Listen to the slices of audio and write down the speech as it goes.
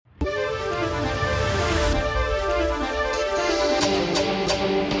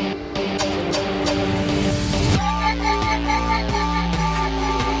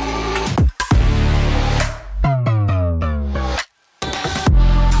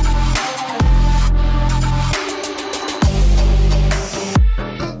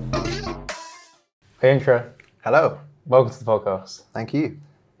Oyinkro, Hello. welcome to the podcast. Thank you.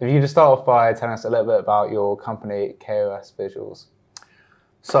 If you could just start off by telling us a little bit about your company, K.OS Visuals.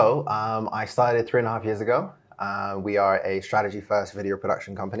 So I started 3.5 years ago. We are a strategy-first video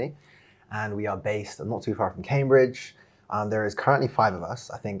production company, and we are based not too far from Cambridge. There is currently 5 of us.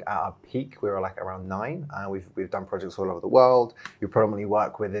 I think at our peak we were like around 9. We've done projects all over the world. We predominantly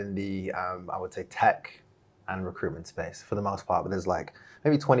work within the I would say tech and recruitment space for the most part, but there's like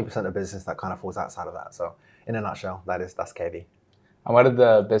maybe 20% of business that kind of falls outside of that. So in a nutshell, that's KV. And where did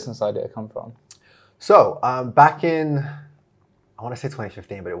the business idea come from? So back in, I want to say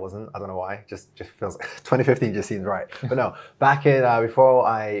 2015, but it wasn't. I don't know why. Just feels 2015 just seems right. But no, back in before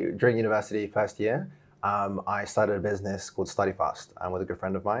during university first year, I started a business called Study Fast with a good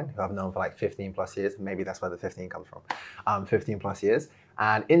friend of mine who I've known for like 15 plus years. Maybe that's where the 15 comes from. 15 plus years.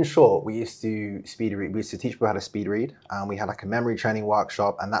 And in short, we used to speed read. We used to teach people how to speed read. We had like a memory training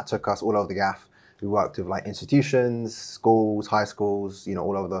workshop, and that took us all over the gaff. We worked with like institutions, schools, high schools,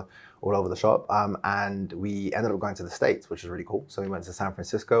 all over the shop. And we ended up going to the States, which is really cool. So we went to San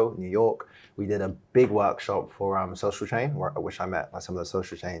Francisco, New York. We did a big workshop for Social Chain, which I met like some of the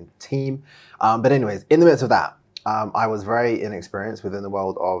Social Chain team. But anyways, in the midst of that, I was very inexperienced within the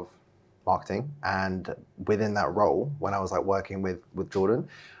world of marketing. And within that role, when I was like working with Jordan,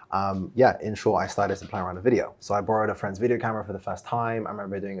 in short, I started to play around with video. So I borrowed a friend's video camera for the first time. I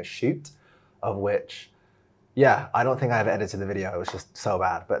remember doing a shoot of which, I don't think I ever edited the video. It was just so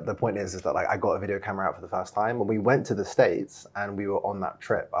bad. But the point is that like I got a video camera out for the first time. When we went to the States and we were on that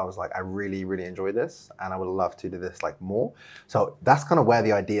trip, I was like, I really, really enjoyed this and I would love to do this like more. So that's kind of where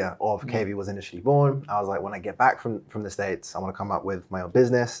the idea of KV was initially born. I was like, when I get back from the States, I want to come up with my own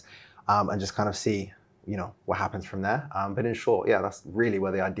business and just kind of see, what happens from there. But in short, that's really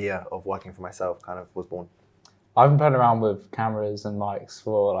where the idea of working for myself kind of was born. I've been playing around with cameras and mics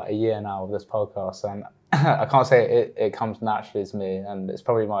for like a year now with this podcast, and I can't say it comes naturally to me, and it's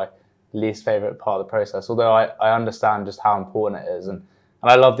probably my least favorite part of the process, although I understand just how important it is, and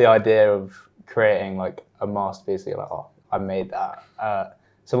I love the idea of creating like a masterpiece. You're like, oh, I made that.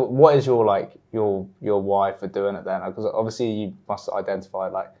 So what is your why for doing it then? Because obviously you must identify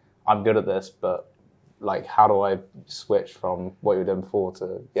like, I'm good at this, but like how do I switch from what you were doing before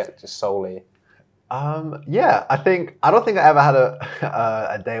to just solely? I don't think I ever had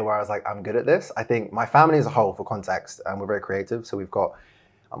a day where I was like, I'm good at this. I think my family as a whole, for context, we're very creative. So we've got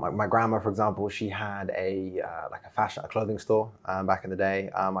my grandma, for example, she had a clothing store back in the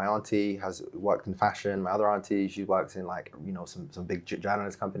day. My auntie has worked in fashion. My other auntie, she works in like, some big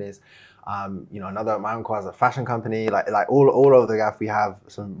journalist companies. My uncle has a fashion company. Like all over the gaff, we have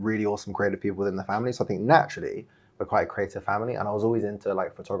some really awesome creative people within the family. So I think naturally we're quite a creative family, and I was always into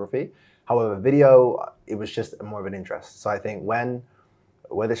like photography. However, video, it was just more of an interest. So I think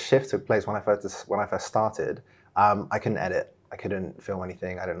where the shift took place when I first started, I couldn't edit. I couldn't film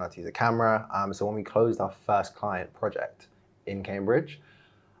anything. I didn't know how to use a camera. So when we closed our first client project in Cambridge,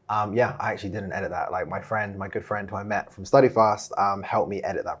 I actually didn't edit that. Like my good friend who I met from Study Fast, helped me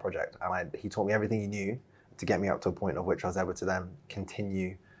edit that project. And he taught me everything he knew to get me up to a point of which I was able to then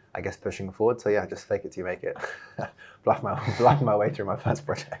continue, I guess, pushing forward. So just fake it till you make it. bluff my way through my first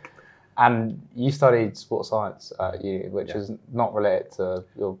project. And you studied sports science at uni, which is not related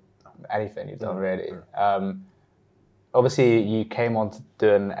to anything you've done really. Obviously, you came on to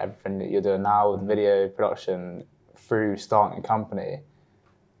doing everything that you're doing now with video production through starting a company.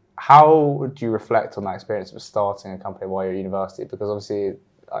 How would you reflect on that experience of starting a company while you're at university? Because obviously,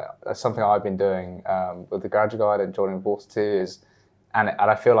 that's something I've been doing with the graduate guide and joining Bourse too. And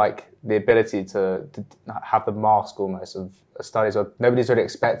I feel like the ability to have the mask almost of studies where nobody's really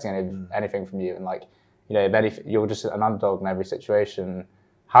expecting anything from you, and like, if anything, you're just an underdog in every situation.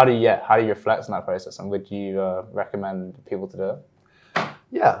 How do you reflect on that process, and would you recommend people to do it?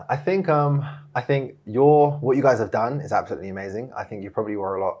 Yeah, I think what you guys have done is absolutely amazing. I think you probably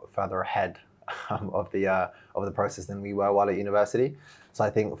were a lot further ahead of the process than we were while at university. So I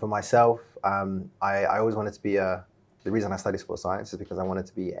think for myself, I always wanted to be the reason I studied sports science is because I wanted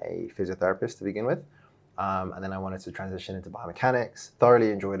to be a physiotherapist to begin with. And then I wanted to transition into biomechanics,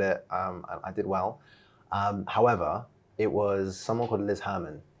 thoroughly enjoyed it, and I did well. However, it was someone called Liz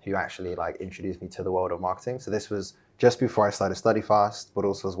Herman who actually like introduced me to the world of marketing. So this was just before I started Study Fast, but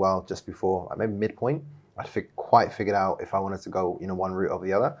also as well, just before, maybe midpoint, I quite figured out if I wanted to go, one route or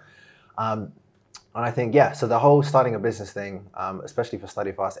the other. And I think, so the whole starting a business thing, especially for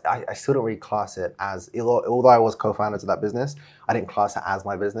Study Fast, I still don't really class it as, although I was co-founder to that business, I didn't class it as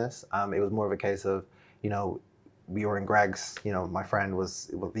my business. It was more of a case of, we were in Greg's, my friend was,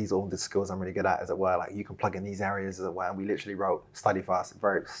 well, these are all the skills I'm really good at, as it were. Like, you can plug in these areas, as it were. And we literally wrote study fast,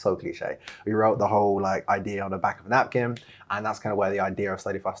 so cliche. We wrote the whole like idea on the back of a napkin, and that's kind of where the idea of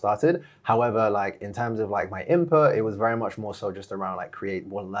study fast started. However, like in terms of like my input, it was very much more so just around like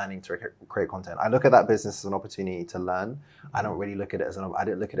learning to create content. I look at that business as an opportunity to learn. I don't really look at it I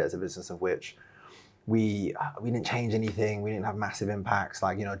didn't look at it as a business of which we didn't change anything. We didn't have massive impacts.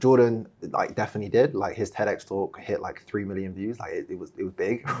 Like, Jordan like definitely did. Like, his TEDx talk hit like 3 million views. Like, it was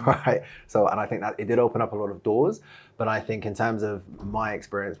big, right? So, and I think that it did open up a lot of doors. But I think in terms of my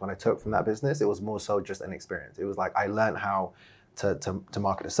experience, when I took from that business, it was more so just an experience. It was like I learned how to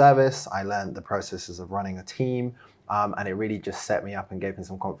market a service. I learned the processes of running a team. And it really just set me up and gave me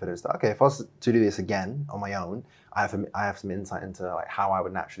some confidence that, okay, if I was to do this again on my own, I have some insight into like how I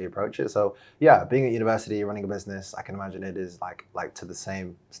would naturally approach it. So yeah, being at university, running a business, I can imagine it is like to the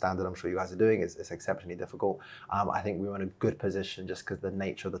same standard I'm sure you guys are doing. It's exceptionally difficult. I think we were in a good position just because the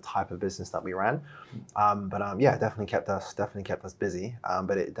nature of the type of business that we ran. Yeah, definitely kept us busy.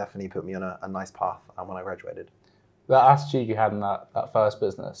 But it definitely put me on a nice path when I graduated. That attitude you had in that first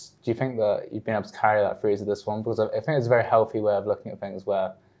business, do you think that you've been able to carry that through to this one? Because I think it's a very healthy way of looking at things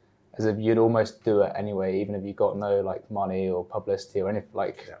where as if you'd almost do it anyway, even if you got no like money or publicity or any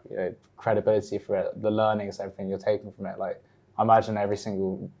credibility for it, the learnings, everything you're taking from it. Like, I imagine every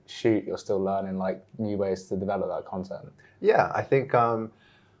single shoot you're still learning like new ways to develop that content. Yeah, I think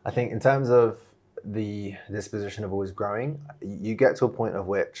in terms of this position of always growing, you get to a point of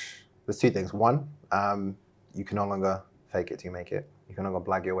which there's two things. One, you can no longer fake it till you make it. You can no longer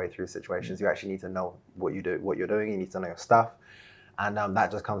blag your way through situations. You actually need to know what you're doing. You need to know your stuff. And that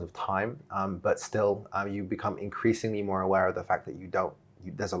just comes with time. But still, you become increasingly more aware of the fact that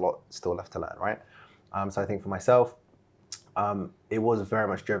there's a lot still left to learn, right? So I think for myself, it was very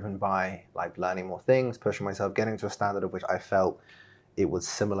much driven by like learning more things, pushing myself, getting to a standard of which I felt it was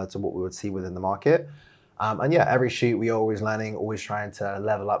similar to what we would see within the market. And yeah, every shoot we are always learning, always trying to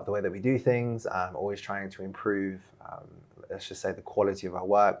level up the way that we do things, always trying to improve, let's just say, the quality of our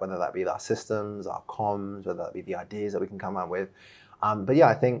work, whether that be our systems, our comms, whether that be the ideas that we can come up with. But yeah,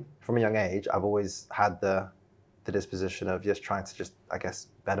 I think from a young age, I've always had the disposition of just trying to I guess,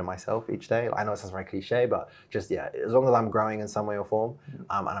 better myself each day. I know it sounds very cliche, but just, yeah, as long as I'm growing in some way or form,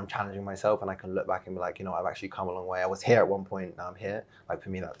 and I'm challenging myself, and I can look back and be like, I've actually come a long way. I was here at one point, now I'm here. Like, for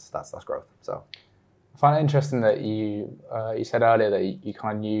me, that's growth. So I find it interesting that you said earlier that you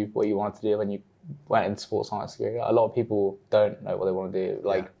kind of knew what you wanted to do when you went into sports science degree. A lot of people don't know what they want to do,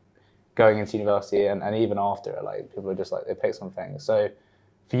 like going into university and even after it, like people are just like, they pick something. So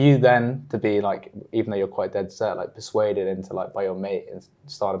for you then to be like, even though you're quite dead set, like persuaded into like by your mate and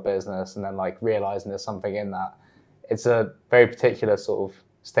start a business and then like realizing there's something in that, it's a very particular sort of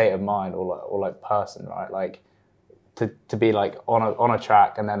state of mind or like person, right? Like to be like on a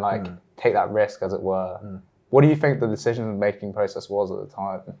track and then like take that risk, as it were. What do you think the decision making process was at the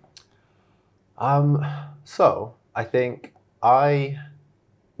time? So I think I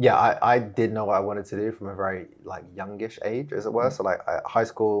did know what I wanted to do from a very like youngish age, as it were. So like high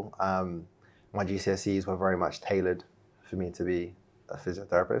school, my GCSEs were very much tailored for me to be a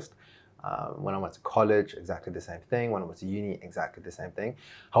physiotherapist. When I went to college, exactly the same thing. When I went to uni, exactly the same thing.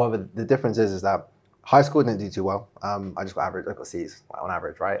 However, the difference is that high school didn't do too well. I just got average. I got C's on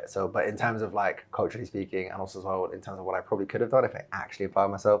average, right? So, but in terms of like culturally speaking, and also as well in terms of what I probably could have done if I actually applied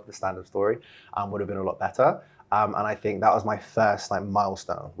myself, the standard story would have been a lot better. And I think that was my first like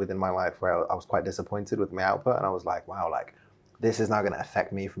milestone within my life where I was quite disappointed with my output, and I was like, wow, like this is now going to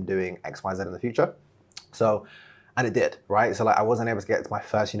affect me from doing X, Y, Z in the future. So. And it did, right? So like I wasn't able to get to my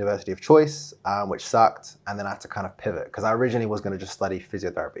first university of choice, which sucked. And then I had to kind of pivot because I originally was going to just study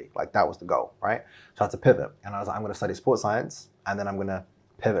physiotherapy. Like that was the goal, right? So I had to pivot. And I was like, I'm going to study sports science and then I'm going to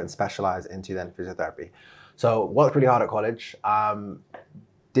pivot and specialize into then physiotherapy. So worked really hard at college.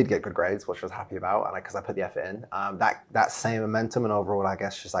 Did get good grades, which I was happy about. And because I put the effort in, that same momentum and overall, I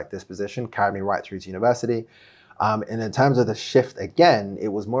guess, just like disposition carried me right through to university. And in terms of the shift again, it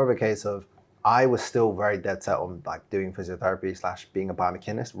was more of a case of, I was still very dead set on like doing physiotherapy / being a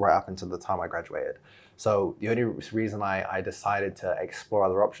biomechanist right up until the time I graduated. So the only reason I decided to explore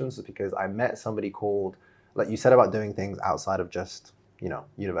other options is because I met somebody called, like you said about doing things outside of just,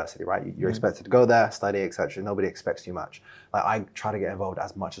 university, right? You're expected to go there, study, etc. Nobody expects too much. Like I try to get involved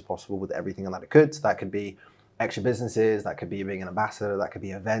as much as possible with everything that I could. So that could be extra businesses, that could be being an ambassador, that could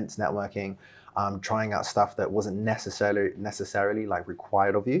be events, networking, trying out stuff that wasn't necessarily like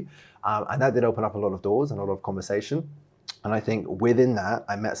required of you. And that did open up a lot of doors and a lot of conversation. And I think within that,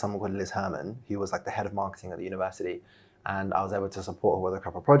 I met someone called Liz Herman, who was like the head of marketing at the university. And I was able to support her with a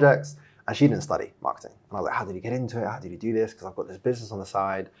couple of projects. And she didn't study marketing. And I was like, how did you get into it? How did you do this? Because I've got this business on the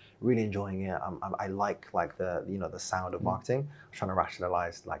side, really enjoying it. I like the, you know, the sound of marketing. I was trying to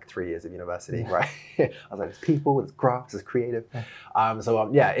rationalize like 3 years of university, right? I was like, there's people, there's graphs, there's creative.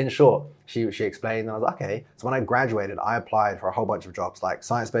 Yeah, in short, she explained, and I was like, okay. So when I graduated, I applied for a whole bunch of jobs, like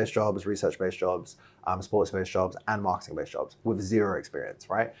science-based jobs, research-based jobs, sports-based jobs, and marketing-based jobs with zero experience,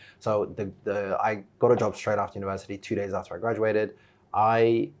 right? So I got a job straight after university, 2 days after I graduated.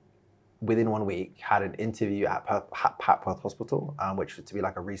 Within 1 week, had an interview at Papworth Hospital, which was to be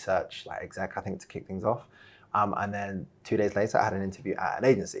like a research exec, I think, to kick things off. And then 2 days later, I had an interview at an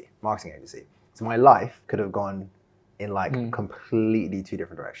agency, marketing agency. So my life could have gone in completely two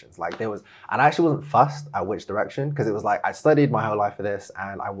different directions. And I actually wasn't fussed at which direction, because it was like I studied my whole life for this,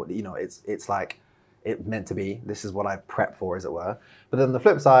 and I would, you know, it's like it meant to be. This is what I prepped for, as it were. But then the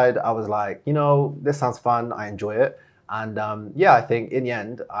flip side, I was like, you know, this sounds fun. I enjoy it. And I think in the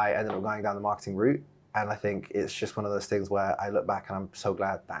end, I ended up going down the marketing route. And I think it's just one of those things where I look back and I'm so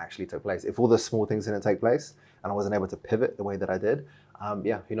glad that actually took place. If all the small things didn't take place and I wasn't able to pivot the way that I did,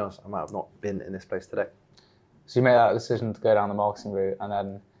 who knows? I might have not been in this place today. So you made that decision to go down the marketing route, and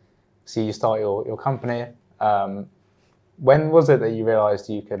then you start your company. When was it that you realized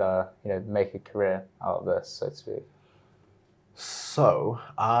you could make a career out of this, so to speak? So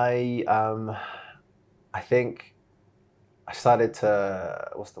I think I started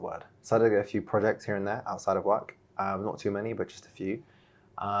to, started to get a few projects here and there outside of work. Not too many, but just a few.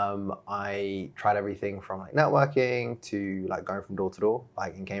 I tried everything from like networking to like going from door to door,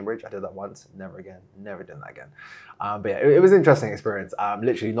 like in Cambridge. I did that once, never did that again. But yeah, it was an interesting experience.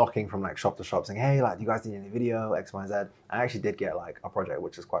 Literally knocking from like shop to shop saying, hey, like, do you guys need any video, X, Y, Z? I actually did get like a project,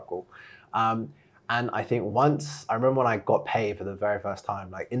 which is quite cool. And I think I remember when I got paid for the very first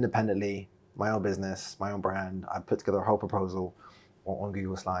time, like independently, my own business, my own brand. I put together a whole proposal on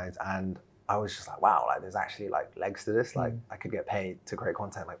Google Slides, and I was just like, wow, like there's actually like legs to this. Like I could get paid to create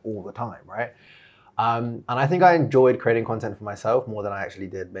content like all the time, right? And I think I enjoyed creating content for myself more than I actually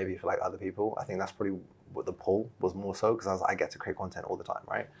did maybe for like other people. I think that's probably what the pull was more so, because I get to create content all the time,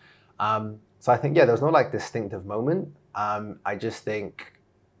 right? So I think, there was no like distinctive moment. I just think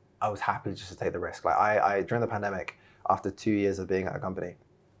I was happy just to take the risk. Like I during the pandemic, after 2 years of being at a company,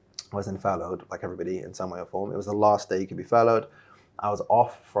 I was then furloughed, like everybody, in some way or form. It was the last day you could be furloughed. I was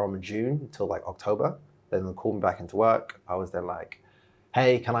off from June till like October. Then they called me back into work. I was then like,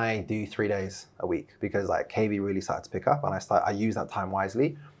 hey, can I do 3 days a week? Because like KV really started to pick up, and I used that time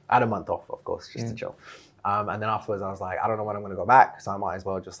wisely. I had a month off, of course, just to chill. And then afterwards, I was like, I don't know when I'm going to go back, so I might as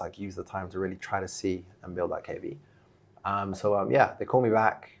well just like use the time to really try to see and build that KV. They called me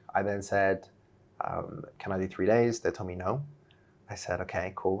back. I then said, can I do 3 days? They told me no. I said,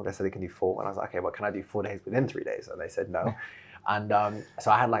 okay, cool. They said they can do 4. And I was like, okay, well, can I do 4 days within 3 days? And they said no. And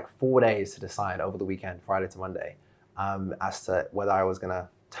so I had like 4 days to decide over the weekend, Friday to Monday, as to whether I was going to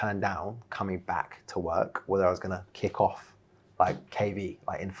turn down coming back to work, whether I was going to kick off like KV,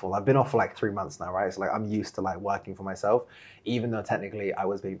 like in full. I've been off for like 3 months now, right? So like I'm used to like working for myself, even though technically I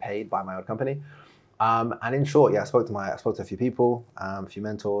was being paid by my own company. And in short, I spoke to a few people, a few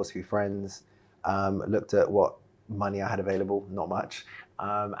mentors, a few friends, looked at what money I had available, not much.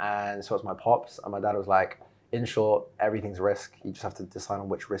 And so it's my pops, and my dad was like, in short, everything's a risk. You just have to decide on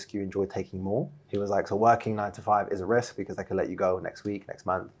which risk you enjoy taking more. He was like, so working 9 to 5 is a risk because they could let you go next week, next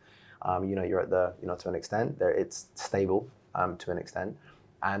month. You're at the, to an extent there, it's stable to an extent.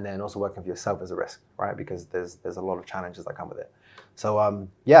 And then also working for yourself is a risk, right? Because there's a lot of challenges that come with it. So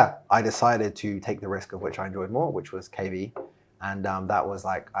I decided to take the risk of which I enjoyed more, which was KV. And that was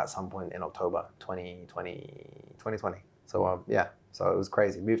like at some point in October 2020. So so it was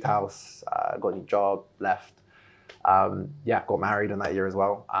crazy. Moved house, got a new job, left. Got married in that year as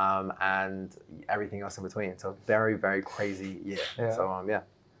well, and everything else in between. So very, very crazy year. Yeah. So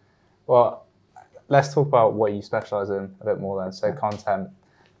Well, let's talk about what you specialize in a bit more then. So content.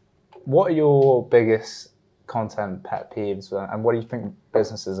 What are your biggest content pet peeves, and what do you think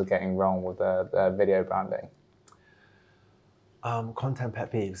businesses are getting wrong with their video branding? Content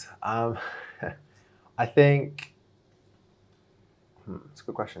pet peeves. I think it's a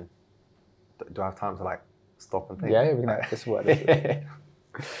good question. Do I have time to like stop and think? Yeah, we can. This is what it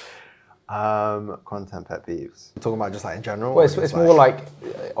is. Content pet peeves. We're talking about just like in general. Well, it's more like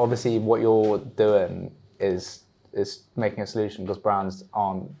obviously what you're doing is making a solution, because brands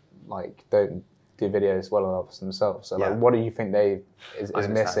don't do videos well enough themselves. So like, what do you think is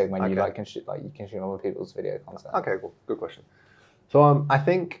missing when you you consume other people's video content? Okay, cool. Good question. So I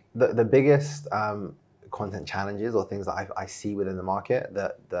think the biggest content challenges or things that I see within the market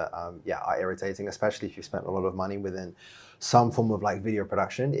that are irritating, especially if you've spent a lot of money within some form of like video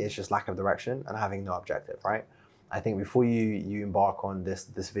production. It's just lack of direction and having no objective, right? I think before you embark on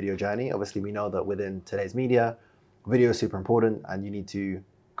this video journey, obviously we know that within today's media, video is super important, and you need to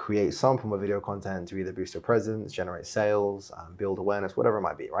create some form of video content to either boost your presence, generate sales, build awareness, whatever it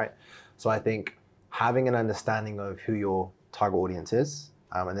might be, right? So I think having an understanding of who your target audience is,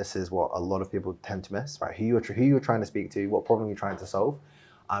 and this is what a lot of people tend to miss, right? Who you're trying to speak to, what problem you're trying to solve,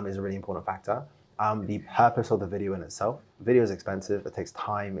 is a really important factor. The purpose of the video in itself. Video is expensive, it takes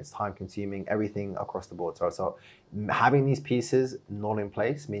time, it's time consuming, everything across the board. So having these pieces not in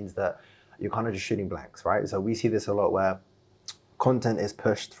place means that you're kind of just shooting blanks, right? So we see this a lot where content is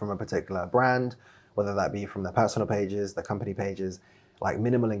pushed from a particular brand, whether that be from their personal pages, the company pages, like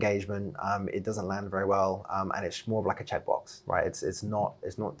minimal engagement, it doesn't land very well, and it's more of like a checkbox, right? It's not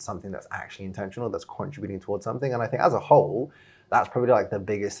something that's actually intentional, that's contributing towards something. And I think as a whole, that's probably like the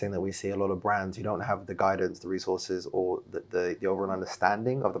biggest thing that we see a lot of brands who don't have the guidance, the resources, or the overall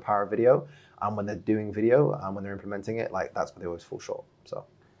understanding of the power of video. When they're doing video, when they're implementing it, like that's where they always fall short. So,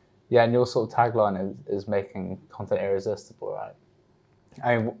 yeah, and your sort of tagline is making content irresistible, right?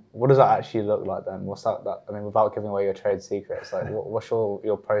 I mean, what does that actually look like then? What's that? I mean, without giving away your trade secrets, like what's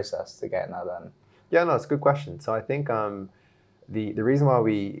your process to getting that then? Yeah, no, it's a good question. So I think the reason why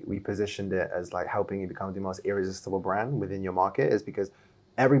we positioned it as like helping you become the most irresistible brand within your market is because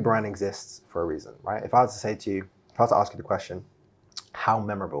every brand exists for a reason, right? If I was to say to you, if I was to ask you the question, how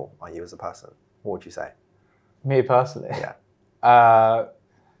memorable are you as a person? What would you say? Me personally? Yeah.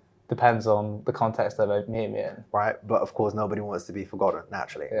 Depends on the context that I meet me in. Right, but of course nobody wants to be forgotten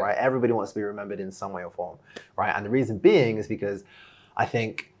naturally, Yeah. right? Everybody wants to be remembered in some way or form, right? And the reason being is because I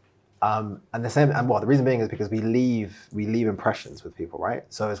think, the reason being is because we leave impressions with people, right?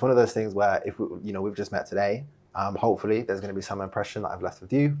 So it's one of those things where if we've just met today, hopefully there's going to be some impression that I've left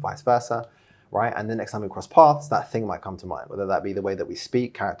with you, vice versa, right? And the next time we cross paths, that thing might come to mind, whether that be the way that we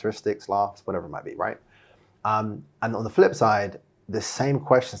speak, characteristics, laughs, whatever it might be, right? And on the flip side, the same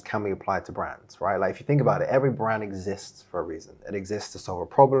questions can be applied to brands, right? Like if you think about it, every brand exists for a reason. It exists to solve a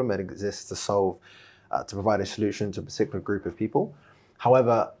problem. It exists to provide a solution to a particular group of people.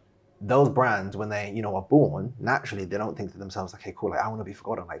 However, those brands, when they, are born, naturally, they don't think to themselves, okay, cool, like I want to be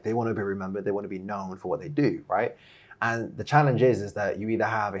forgotten. Like they want to be remembered. They want to be known for what they do, right? And the challenge is that you either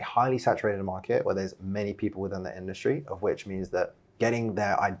have a highly saturated market where there's many people within the industry, of which means that getting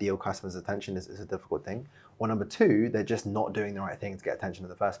their ideal customer's attention is a difficult thing. Or number two, they're just not doing the right thing to get attention in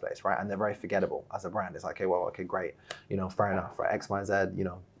the first place, right? And they're very forgettable as a brand. It's like, okay, great, fair enough, right? X, Y, Z,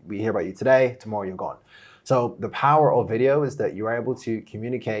 we hear about you today, tomorrow you're gone. So the power of video is that you're able to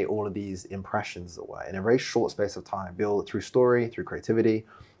communicate all of these impressions in a very short space of time, build through story, through creativity,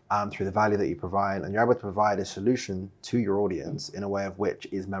 through the value that you provide, and you're able to provide a solution to your audience in a way of which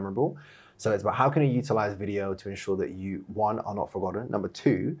is memorable. So it's about how can you utilize video to ensure that you, one, are not forgotten. Number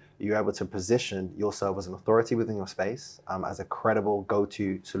two, you're able to position yourself as an authority within your space, as a credible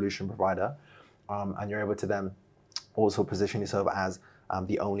go-to solution provider. And you're able to then also position yourself as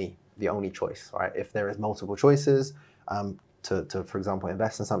the only choice, right? If there is multiple choices, to for example,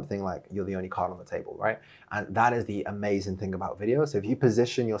 invest in something, like you're the only card on the table, right? And that is the amazing thing about video. So if you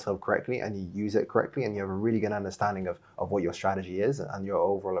position yourself correctly and you use it correctly and you have a really good understanding of what your strategy is and your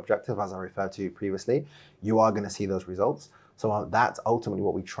overall objective, as I referred to previously, you are going to see those results. So that's ultimately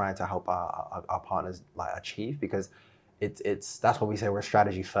what we try to help our partners achieve, because that's what we say, we're a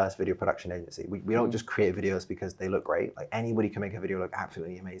strategy first video production agency. We don't just create videos because they look great. Like anybody can make a video look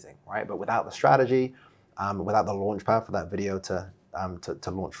absolutely amazing, right? But without the strategy, without the launch pad for that video to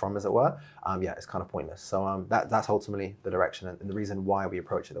launch from, as it were, it's kind of pointless. So that's ultimately the direction and the reason why we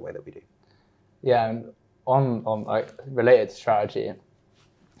approach it the way that we do. Yeah, and on like related to strategy,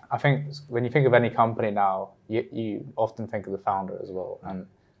 I think when you think of any company now, you often think of the founder as well, and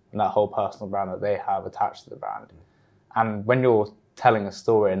that whole personal brand that they have attached to the brand. And when you're telling a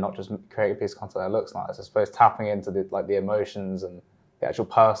story and not just creating a piece of content that looks nice, I suppose tapping into the emotions and the actual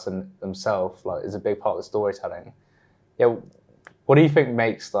person themselves is a big part of the storytelling. Yeah, what do you think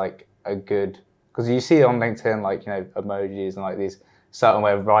makes like a good? Because you see on LinkedIn emojis and these certain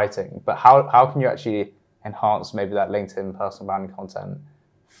way of writing, but how can you actually enhance maybe that LinkedIn personal branding content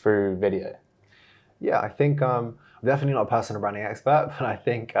through video? Yeah, I think I'm definitely not a personal branding expert, but I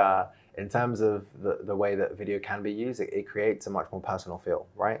think in terms of the way that video can be used, it creates a much more personal feel,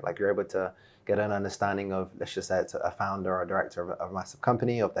 right? Like you're able to get an understanding of, let's just say it's a founder or a director of a massive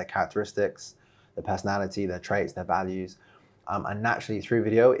company, of their characteristics, their personality, their traits, their values. And naturally through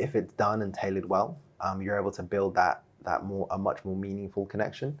video, if it's done and tailored well, you're able to build a much more meaningful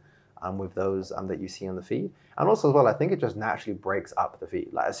connection. with those that you see on the feed. And also as well, I think it just naturally breaks up the feed.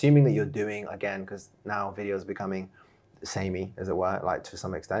 Like assuming that you're doing, again, because now videos are becoming samey, as it were, like to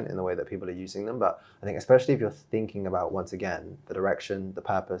some extent in the way that people are using them. But I think especially if you're thinking about, once again, the direction, the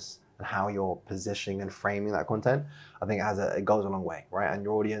purpose, and how you're positioning and framing that content, I think it goes a long way, right? And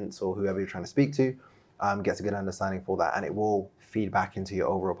your audience or whoever you're trying to speak to gets a good understanding for that, and it will feed back into your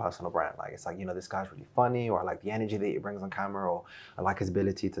overall personal brand. Like it's like, this guy's really funny, or I like the energy that he brings on camera, or I like his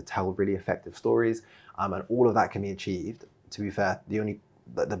ability to tell really effective stories, and all of that can be achieved. To be fair,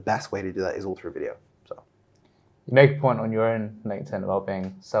 the best way to do that is all through video. So you make a point on your own LinkedIn about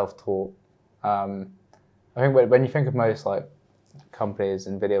being self-taught. I think when you think of most like companies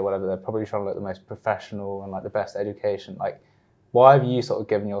in video, whatever, they're probably trying to look the most professional and like the best education. Like, why have you sort of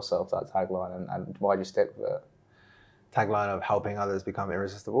given yourself that tagline, and why do you stick with it? Tagline of helping others become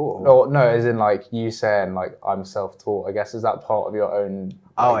irresistible? Or no, as in like you saying like I'm self-taught. I guess is that part of your own?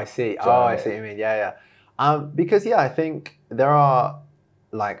 Like, I see. I see what you mean. Yeah. Because I think there are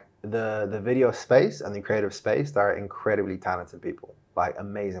like the video space and the creative space. There are incredibly talented people, like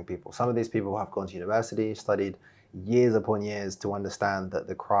amazing people. Some of these people have gone to university, studied years upon years to understand that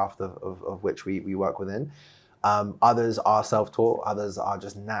the craft of which we work within. Others are self-taught. Others are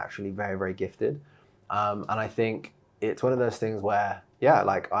just naturally very, very gifted. And I think it's one of those things where,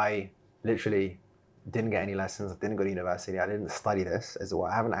 like I literally didn't get any lessons. I didn't go to university. I didn't study this as well.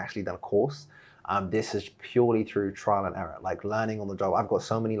 I haven't actually done a course. This is purely through trial and error, like learning on the job. I've got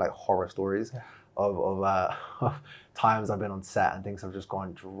so many like horror stories of times I've been on set and things have just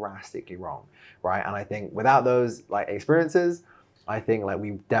gone drastically wrong, right? And I think without those like experiences, I think like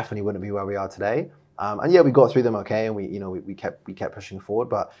we definitely wouldn't be where we are today. And we got through them okay, and we kept pushing forward.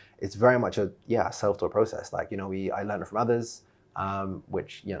 But it's very much a self-taught process. Like I learned it from others,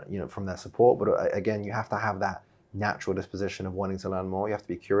 which from their support. But again, you have to have that natural disposition of wanting to learn more. You have to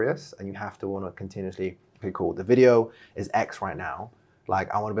be curious, and you have to want to continuously. Okay, cool. The video is X right now. Like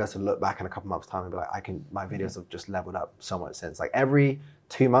I want to be able to look back in a couple months' time and be like, my videos have just leveled up so much since. Like every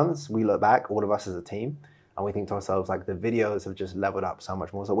 2 months, we look back, all of us as a team. And we think to ourselves, like the videos have just leveled up so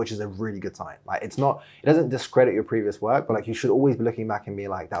much more, so which is a really good sign. Like it doesn't discredit your previous work, but like you should always be looking back and be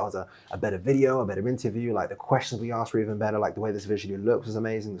like, that was a better video, a better interview. Like the questions we asked were even better. Like the way this visually looks was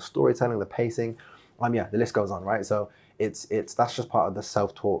amazing. The storytelling, the pacing, the list goes on, right? So that's just part of the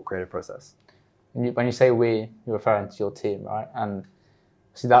self-taught creative process. When you say we, you're referring to your team, right? And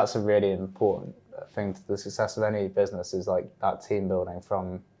see, that's a really important thing to the success of any business, is like that team building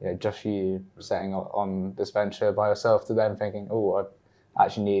from just you setting on this venture by yourself to then thinking, oh, I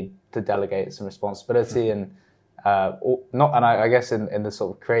actually need to delegate some responsibility and I guess in the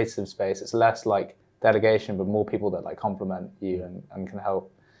sort of creative space, it's less like delegation, but more people that like complement you and can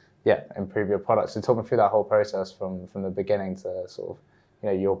help improve your product. So talk me through that whole process from the beginning to sort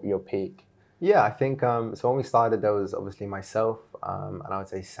of your peak. Yeah, I think so. When we started, there was obviously myself, and I would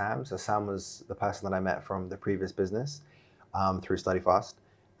say Sam. So Sam was the person that I met from the previous business through StudyFast,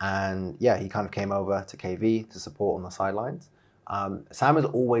 and he kind of came over to KV to support on the sidelines. Sam has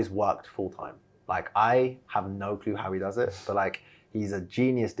always worked full time. Like I have no clue how he does it, but like he's a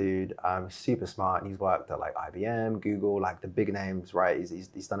genius dude, super smart, and he's worked at like IBM, Google, like the big names, right?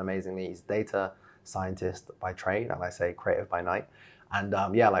 He's done amazingly. He's data scientist by trade, and I say creative by night. And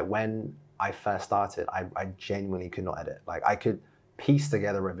like when I first started, I genuinely could not edit. Like I could piece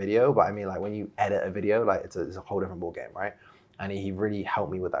together a video, but I mean like when you edit a video, like it's a whole different ball game, right? And he really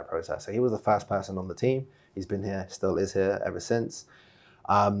helped me with that process. So he was the first person on the team. He's been here, still is here ever since.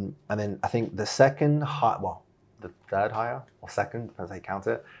 And then I think the third hire, or second, depends how you count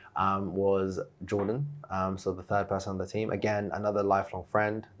it, was Jordan. So the third person on the team. Again, another lifelong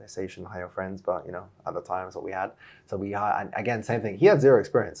friend. They say you shouldn't hire friends, but at the time, that's what we had. So we hired, and again, same thing. He had zero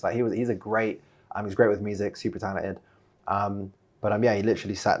experience. Like he's great with music, super talented. But he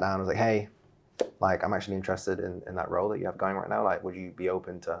literally sat down and was like, hey, like I'm actually interested in that role that you have going right now. Like, would you be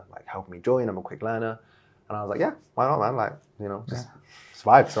open to like helping me join? I'm a quick learner. And I was like, yeah, why not, man? Like, just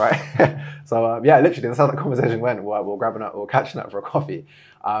vibes, right? So literally that's how the conversation went. We're catching up for a coffee.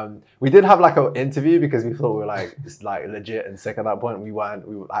 We did have like an interview because we thought we were like legit and sick at that point. We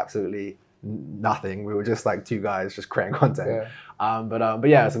were absolutely nothing. We were just like two guys just creating content.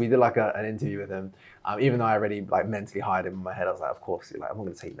 So we did like an interview with him. Even though I already like mentally hired him in my head, I was like, of course, like I'm not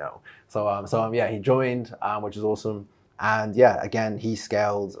gonna say no. So he joined, which is awesome. And again, he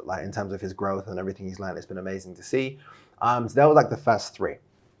scaled like in terms of his growth and everything he's learned. It's been amazing to see. So that was like the first three.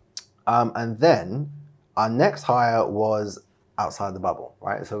 And then our next hire was outside the bubble,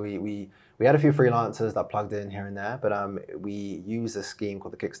 right? So we had a few freelancers that plugged in here and there, but we use a scheme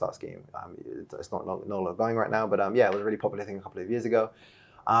called the Kickstart scheme. It's not going right now, but it was a really popular thing a couple of years ago.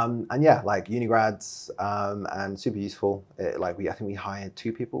 And yeah, like uni grads and super useful. I think we hired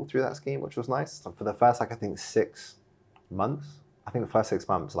 2 people through that scheme, which was nice. So for the first, like, I think 6 months, I think the first 6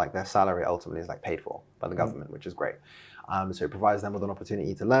 months, like their salary ultimately is like paid for by the government, which is great. So it provides them with an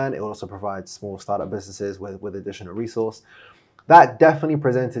opportunity to learn. It also provides small startup businesses with additional resource. That definitely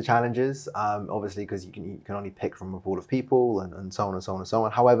presented challenges, obviously, because you can only pick from a pool of people and so on and so on and so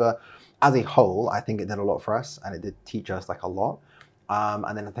on. However, as a whole, I think it did a lot for us, and it did teach us like a lot.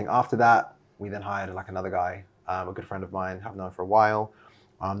 And then I think after that, we then hired like another guy, a good friend of mine, have known for a while.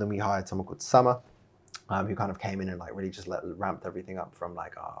 Then we hired someone called Summer, who kind of came in and like really just ramped everything up from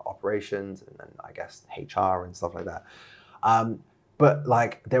like our operations and then I guess HR and stuff like that. But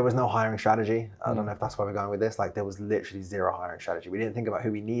like there was no hiring strategy. I don't know if that's where we're going with this. Like there was literally zero hiring strategy. We didn't think about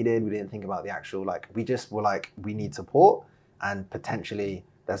who we needed. We didn't think about the actual, like, we just were like, we need support and potentially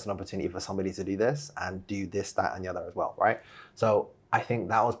there's an opportunity for somebody to do this and do this, that, and the other as well, right? So I think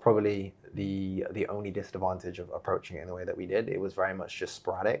that was probably the only disadvantage of approaching it in the way that we did. It was very much just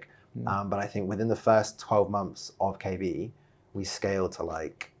sporadic. But I think within the first 12 months of KV, we scaled to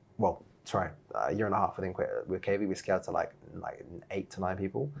like, a year and a half, I think, with KV, we scaled to like 8 to 9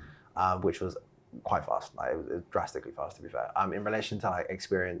 people, which was quite fast. Like, it was drastically fast, to be fair. In relation to like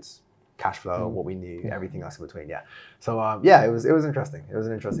experience, cash flow, what we knew, everything else in between, yeah. So it was interesting. It was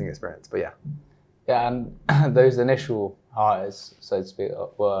an interesting experience, but yeah. Yeah, and those initial hires, so to speak,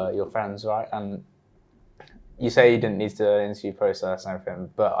 were your friends, right? And you say you didn't need to do an interview process and everything,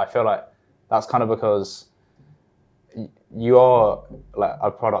 but I feel like that's kind of because you are like a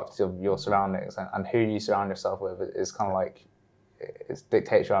product of your surroundings, and who you surround yourself with is kind of like, it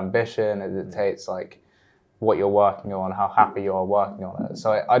dictates your ambition, it dictates like what you're working on, how happy you are working on it.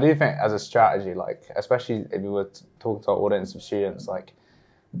 So I do think as a strategy, like especially if you were talking to our audience of students, like,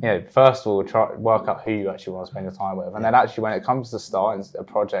 you know, first of all, try work out who you actually want to spend your time with, and then actually when it comes to starting a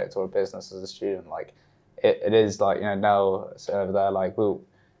project or a business as a student, like it is like, you know, Nell over there, like,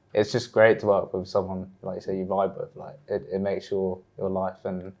 it's just great to work with someone like you say you vibe with. Like it makes your life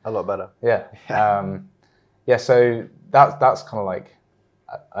and a lot better. Yeah. So that's kind of like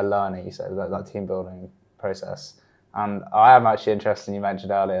a learning. You said that team building process, and I am actually interested. You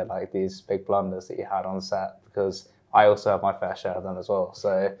mentioned earlier like these big blunders that you had on set, because I also have my fair share of them as well.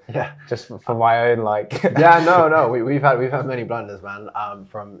 So yeah, just for my own like no, we've had many blunders, man.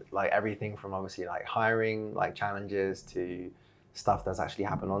 From like everything from obviously like hiring like challenges to stuff that's actually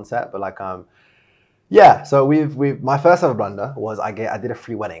happened on set. But like so we've my first ever blunder was I did a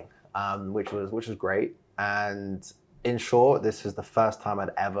free wedding, which was great. And in short, this was the first time I'd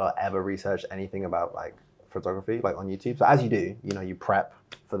ever researched anything about like photography like on YouTube. So as you do, you know, you prep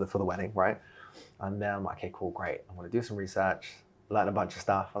for the wedding, right? And then I'm like, okay, cool, great. I'm gonna do some research, learn a bunch of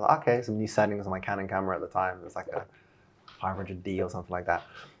stuff. I was like, okay, some new settings on my Canon camera at the time. It was like a 500D or something like that.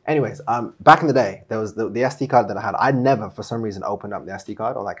 Anyways, back in the day, there was the SD card that I had. I never, for some reason, opened up the SD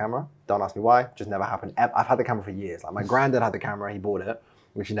card on that camera. Don't ask me why, just never happened. I've had the camera for years. Like my granddad had the camera, he bought it,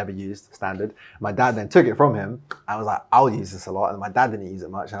 which he never used, standard. My dad then took it from him. I was like, I'll use this a lot. And my dad didn't use it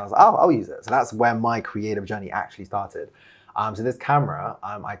much. And I was like, oh, I'll use it. So that's where my creative journey actually started. So this camera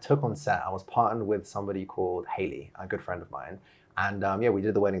I took on set. I was partnered with somebody called Haley, a good friend of mine. And we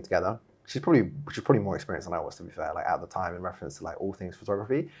did the wedding together. She's probably more experienced than I was, to be fair, like at the time in reference to like all things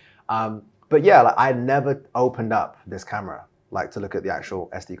photography. But yeah, like I never opened up this camera like to look at the actual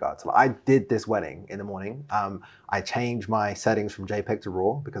SD card. So like, I did this wedding in the morning. I changed my settings from JPEG to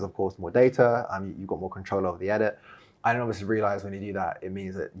RAW because of course more data, you've got more control over the edit. I didn't obviously realize when you do that, it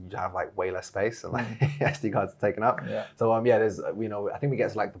means that you have like way less space and like SD cards are taken up. Yeah. So there's, you know, I think we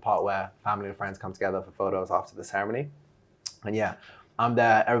get to like the part where family and friends come together for photos after the ceremony. And yeah, I'm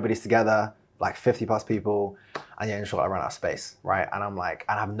there, everybody's together, like 50 plus people. And yeah, in short, I ran out of space, right? And I'm like,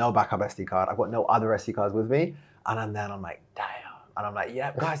 I have no backup SD card. I've got no other SD cards with me. And I'm like, damn. And I'm like,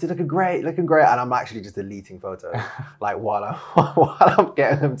 yeah, guys, you're looking great. And I'm actually just deleting photos, like while I'm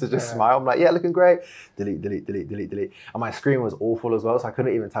getting them to just smile. I'm like, yeah, looking great. Delete. And my screen was awful as well, so I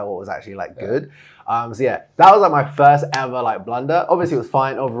couldn't even tell what was actually like good. So yeah, that was like my first ever like blunder. Obviously, it was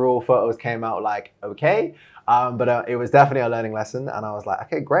fine overall. Photos came out like okay, but it was definitely a learning lesson. And I was like,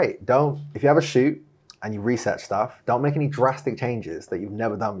 okay, great. If you have a shoot and you research stuff, don't make any drastic changes that you've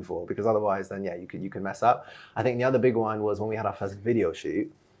never done before, because otherwise then yeah, you can mess up. I think the other big one was when we had our first video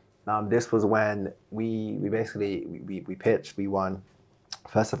shoot. This was when we pitched, we won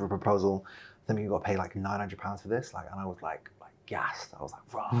first ever proposal. Then we got paid like £900 for this. Like, and I was like gassed. I was like,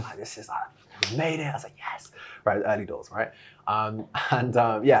 bro, like this is like, we made it. I was like, yes, right, early doors, right?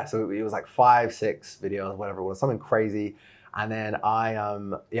 So it was like 5-6 videos, whatever it was, something crazy. And then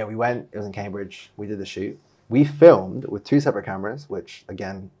we went, it was in Cambridge, we did the shoot. we filmed with 2 separate cameras, which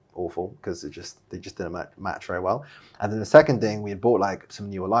again, awful because they just didn't match very well. And then the second thing, we had bought like some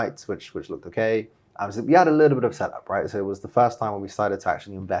newer lights, which looked okay. So we had a little bit of setup, right? So it was the first time when we started to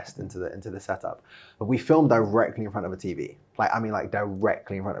actually invest into the setup. But we filmed directly in front of a TV, like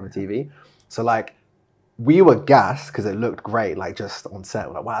directly in front of a TV. So like we were gassed because it looked great, like just on set.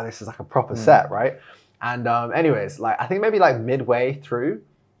 We're like, wow, this is like a proper set, right? And anyways, like I think maybe like midway through,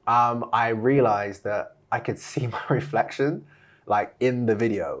 I realized that I could see my reflection like in the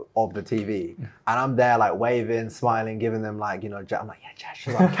video of the TV, and I'm there like waving, smiling, giving them like, I'm like, yeah,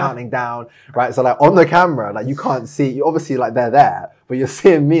 gestures, I'm counting down, right? So like on the camera, like you can't see, you obviously like they're there, but you're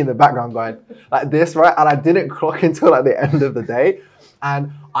seeing me in the background going like this, right? And I didn't clock until like the end of the day,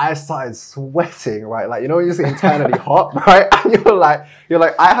 and I started sweating, right? Like, when you're just internally hot, right? And you're like,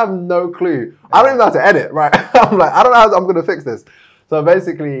 I have no clue. I don't even know how to edit, right? I'm like, I don't know how I'm gonna fix this. So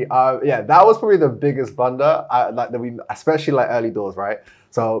basically, that was probably the biggest blunder, especially like early doors, right?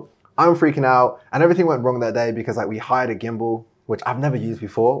 So I'm freaking out, and everything went wrong that day because like we hired a gimbal, which I've never used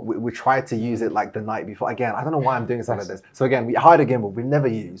before. We tried to use it like the night before. Again, I don't know why I'm doing something like this. So again, we hired a gimbal we've never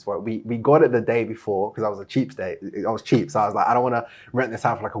used. Right? We got it the day before because I was cheap, so I was like, I don't want to rent this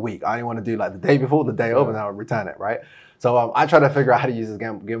out for like a week. I only want to do like the day before, the day of, and then I'll return it, right? So I tried to figure out how to use this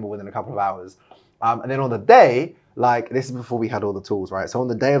gimbal within a couple of hours, and then on the day. Like, this is before we had all the tools, right? So on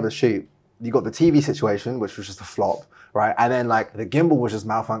the day of the shoot, you got the TV situation, which was just a flop, right? And then like the gimbal was just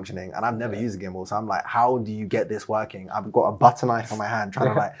malfunctioning, and I've never used a gimbal. So I'm like, how do you get this working? I've got a butter knife on my hand trying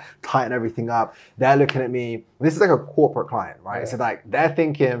to like tighten everything up. They're looking at me. This is like a corporate client, right? Yeah. So like they're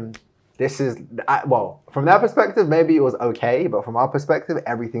thinking, this is, well, from their perspective, maybe it was okay, but from our perspective,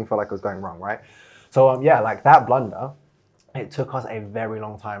 everything felt like it was going wrong, right? So like that blunder, it took us a very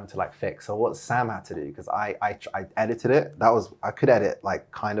long time to like fix. So what Sam had to do, because I edited it, I could edit like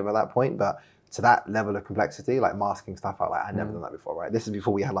kind of at that point, but to that level of complexity, like masking stuff out, like I'd never done that before, right? This is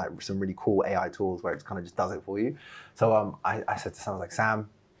before we had like some really cool AI tools where it kind of just does it for you. So I said to Sam, I was like, Sam,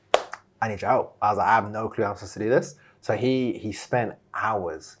 I need your help. I was like, I have no clue how I'm supposed to do this. So he spent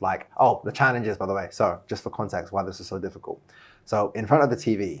hours like, the challenges, by the way. So just for context, why this is so difficult. So in front of the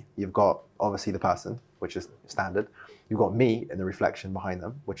TV, you've got obviously the person, which is standard. You've got me in the reflection behind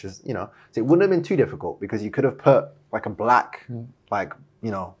them, which is, so it wouldn't have been too difficult because you could have put like a black, like,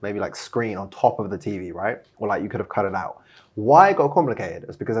 maybe like screen on top of the TV, right? Or like you could have cut it out. Why it got complicated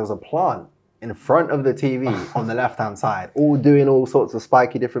is because there was a plant in front of the TV on the left-hand side, all doing all sorts of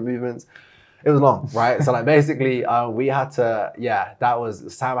spiky different movements. It was long, right? So like basically we had to,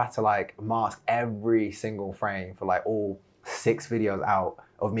 Sam had to like mask every single frame for like all 6 videos out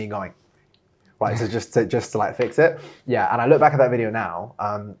of me going, right, so just to like fix it. Yeah, and I look back at that video now,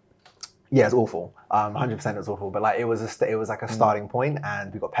 it's awful. 100% it's awful, but like it was like a starting point,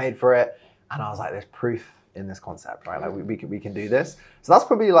 and we got paid for it, and I was like, there's proof in this concept, right? Like we can do this. So that's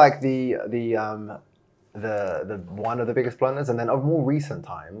probably like the one of the biggest blunders. And then of more recent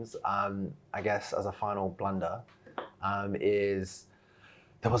times, I guess as a final blunder, is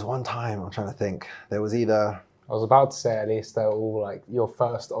there was one time, I'm trying to think, there was either, I was about to say at least they're all like your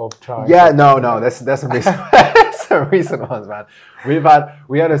first of trying. Yeah, no, there's some recent, some recent ones, man.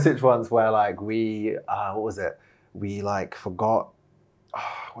 We had a situation once where like what was it? We like forgot,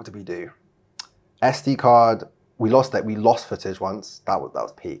 what did we do? SD card. We lost footage once. That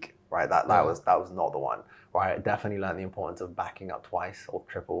was peak, right? That was not the one, right? Definitely learned the importance of backing up twice or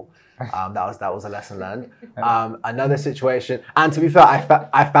triple. That was a lesson learned. Another situation, and to be fair,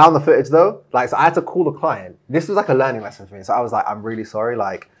 I found the footage though. Like, so I had to call the client. This was like a learning lesson for me. So I was like, I'm really sorry.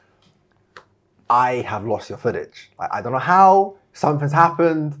 Like, I have lost your footage. Like, I don't know how. Something's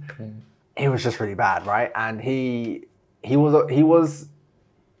happened. It was just really bad, right? And he was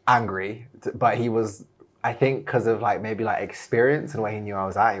angry, but he was, I think, because of like maybe like experience and the way he knew I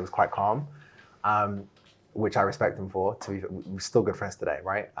was at, he was quite calm, which I respect him for. We're still good friends today,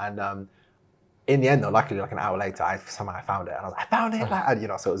 right? And in the end, though, luckily, like an hour later, I somehow found it, and I was like, I found it,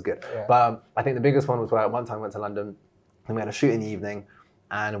 like, so it was good. Yeah. But I think the biggest one was where one time I went to London, and we had a shoot in the evening,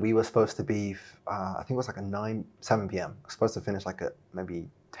 and we were supposed to be, I think it was like 7 p.m. Supposed to finish like at maybe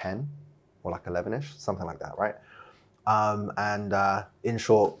 10 or like 11ish, something like that, right? In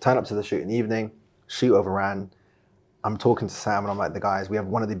short, turn up to the shoot in the evening, shoot overran. I'm talking to Sam, and I'm like, the guys, we have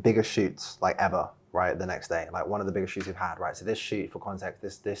one of the biggest shoots like ever, right? The next day, like one of the biggest shoots we've had, right? So this shoot, for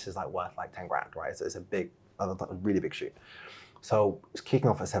context, this is like worth like 10 grand, right? So it's a really big shoot. So it's kicking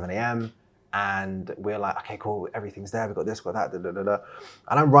off at 7 a.m. and we're like, okay, cool, everything's there. We've got this, got that,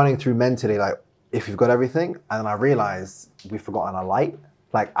 And I'm running through mentally, like, if you've got everything, and then I realize we've forgotten a light.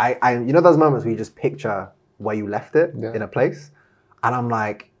 Like I those moments where you just picture where you left it in a place, and I'm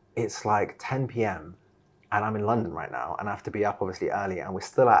like, it's like 10 p.m. and I'm in London right now, and I have to be up obviously early, and we're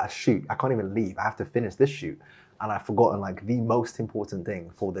still at a shoot. I can't even leave. I have to finish this shoot, and I've forgotten like the most important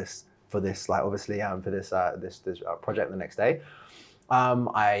thing for this like obviously for this project the next day.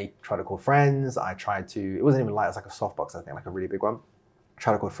 I tried to call friends. It wasn't even light. It was like a softbox, I think, like a really big one.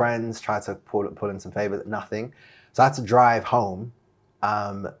 Tried to call friends. Tried to pull in some favors. Nothing. So I had to drive home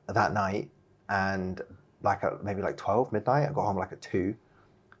that night, and like maybe like 12 midnight. I got home like at 2.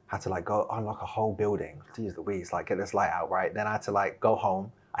 Had to like go unlock a whole building. Jeez Louise, like get this light out, right? Then I had to like go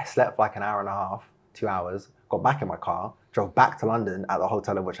home. I slept for like an hour and a half, 2 hours. Got back in my car. Drove back to London at the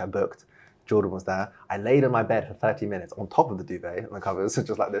hotel in which I booked. Jordan was there. I laid in my bed for 30 minutes on top of the duvet and the covers,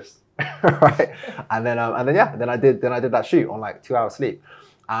 just like this, right? And then I did that shoot on like 2 hours sleep,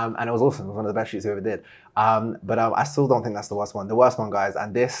 and it was awesome. It was one of the best shoots we ever did. But I still don't think that's the worst one. The worst one, guys,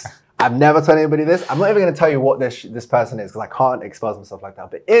 and this I've never told anybody this. I'm not even going to tell you what this person is because I can't expose myself like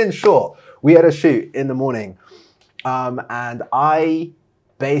that. But in short, we had a shoot in the morning, and I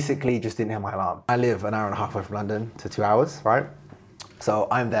basically just didn't hear my alarm. I live an hour and a half away from London to 2 hours, right? So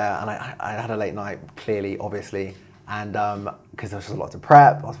I'm there, and I had a late night, clearly, obviously, and because there was just a lot to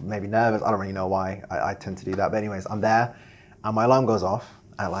prep, I was maybe nervous. I don't really know why. I tend to do that, but anyways, I'm there, and my alarm goes off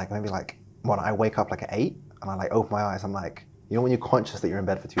at like maybe like I wake up like at 8, and I like open my eyes. I'm like, you know when you're conscious that you're in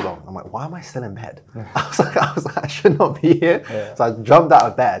bed for too long? I'm like, why am I still in bed? I was like, I should not be here. Yeah. So I jumped out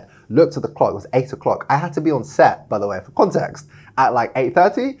of bed, looked at the clock. It was 8 o'clock. I had to be on set, by the way, for context, at like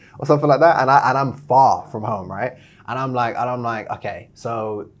 8:30 or something like that, and I'm far from home, right? And I'm like, okay,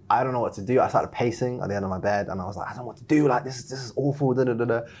 so I don't know what to do. I started pacing at the end of my bed, and I was like, I don't know what to do. Like this is awful. Da, da, da,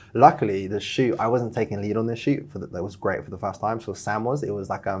 da. Luckily, the shoot, I wasn't taking lead on this shoot. That was great for the first time. So Sam was. It was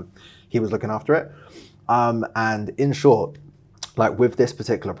like he was looking after it. And in short, like with this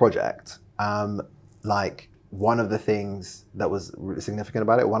particular project, like one of the things that was really significant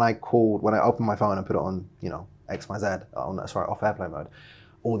about it, when I opened my phone and put it on, XYZ off airplane mode,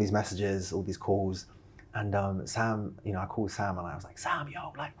 all these messages, all these calls. And Sam, I called Sam and I was like, Sam,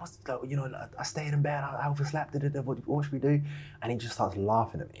 like, I stayed in bed, I overslept, what should we do? And he just starts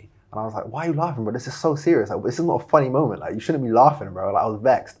laughing at me. And I was like, why are you laughing, bro? This is so serious. Like, this is not a funny moment. Like, you shouldn't be laughing, bro. Like, I was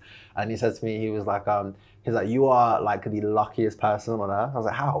vexed. And he said to me, he was like, you are like the luckiest person on earth. I was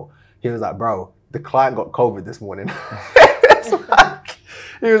like, how? He was like, bro, the client got COVID this morning.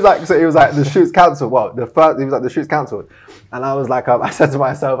 He was like, the shoot's cancelled. Well, the shoot's cancelled. And I was like, I said to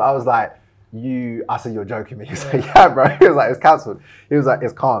myself, I was like, I said, you're joking me. He was like, yeah, bro. He was like, it's cancelled. He was like,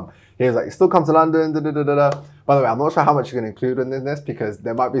 it's calm. He was like, you still come to London, da, da, da, da, da. By the way, I'm not sure how much you're going to include in this because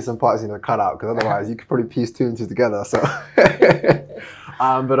there might be some parts you need to cut out because otherwise you could probably piece 2 and 2 together. So,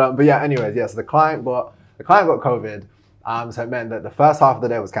 but yeah, anyways, yeah. So the client got COVID. So it meant that the first half of the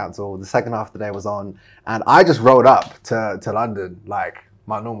day was cancelled. The second half of the day was on, and I just rolled up to London like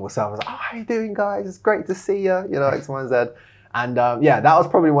my normal self. I was like, oh, how you doing, guys? It's great to see you. X, Y, and Z. And that was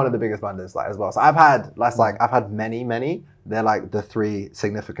probably one of the biggest blunders as well. So I've had many. They're like the 3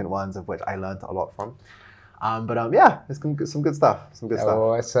 significant ones of which I learned a lot from. It's some good stuff.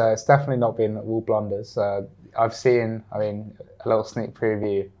 Well, it's definitely not been all blunders. I've seen, a little sneak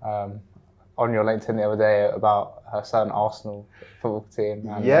preview on your LinkedIn the other day about a certain Arsenal football team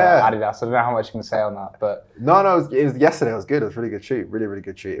and Adidas. I don't know how much you can say on that, but no, it was yesterday. It was good. It was a really good shoot. Really, really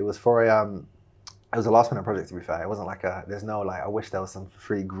good shoot. It was for it was a last minute project, to be fair. It wasn't like there's no I wish there was some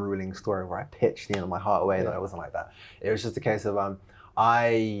free grueling story where I pitched my heart away. That it wasn't like that. It was just a case of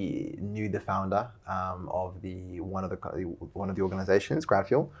I knew the founder of one of the organizations,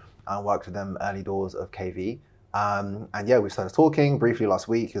 Gradfuel, and worked with them early doors of KV. We started talking briefly last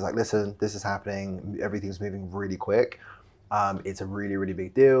week. He was like, listen, this is happening. Everything's moving really quick. It's a really, really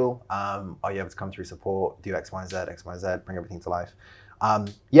big deal. Are you able to come through support, do X, Y, Z, bring everything to life?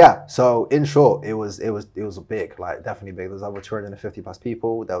 So in short, it was big, like definitely big. There was over 250 plus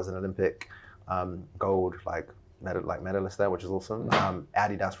people. There was an Olympic gold medalist there, which is awesome.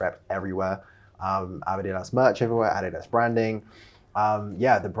 Adidas reps everywhere. Adidas merch everywhere. Adidas branding.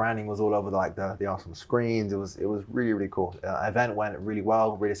 The branding was all over the Arsenal screens. It was really, really cool. Event went really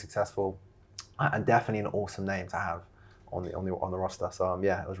well, really successful, and definitely an awesome name to have on the roster. So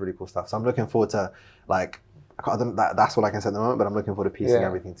it was really cool stuff. So I'm looking forward to that's what I can say at the moment, but I'm looking forward to piecing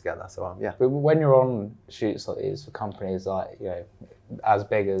everything together. So But when you're on shoots like these for companies as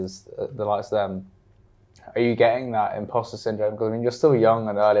big as the likes of them, are you getting that imposter syndrome? Because you're still young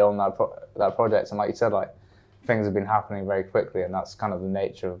and early on that project, and like you said, things have been happening very quickly, and that's kind of the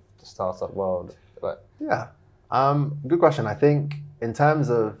nature of the startup world. Good question. I think in terms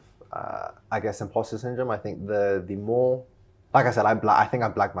of imposter syndrome, I think the more, like I said, I think I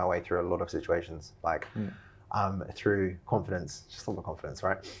blagged my way through a lot of situations. through confidence, just all the confidence,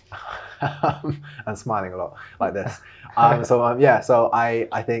 right? And smiling a lot like this. So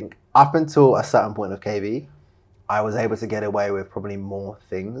I think up until a certain point of KV, I was able to get away with probably more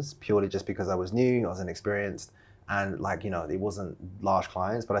things purely just because I was new, I was inexperienced, and like, it wasn't large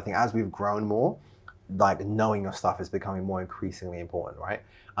clients. But I think as we've grown more, like knowing your stuff is becoming more increasingly important, right?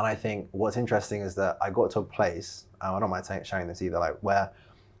 And I think what's interesting is that I got to a place, I don't mind sharing this either, like where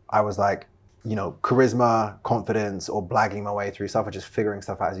I was like, charisma, confidence, or blagging my way through stuff, or just figuring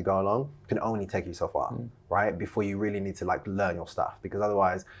stuff out as you go along, can only take you so far, right? Before you really need to like learn your stuff, because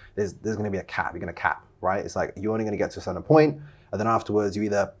otherwise there's going to be a cap. You're going to cap, right? It's like you're only going to get to a certain point, and then afterwards you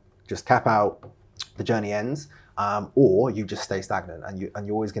either just cap out, the journey ends, or you just stay stagnant, and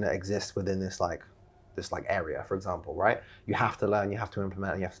you're always going to exist within this area, for example, right? You have to learn, you have to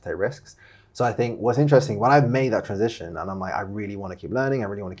implement, and you have to take risks. So I think what's interesting, when I've made that transition, and I'm like, I really want to keep learning, I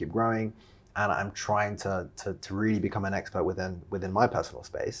really want to keep growing, and I'm trying to really become an expert within my personal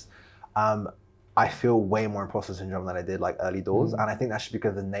space, I feel way more imposter syndrome than I did like early doors. And I think that's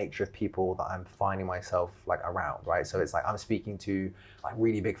because of the nature of people that I'm finding myself like around, right? So it's like I'm speaking to like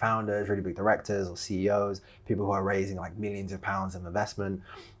really big founders, really big directors or CEOs, people who are raising like millions of pounds of investment,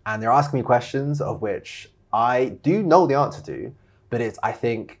 and they're asking me questions of which I do know the answer to, but I'm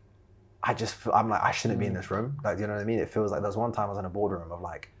like, I shouldn't be in this room. Like, you know what I mean? It feels like there was one time I was in a boardroom of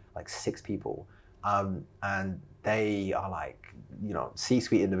like 6 people, and they are like,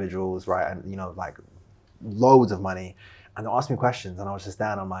 C-suite individuals, right? And, like loads of money. And they'll ask me questions, and I was just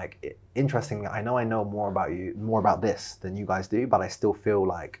there, and I'm like, interestingly, I know more about this than you guys do, but I still feel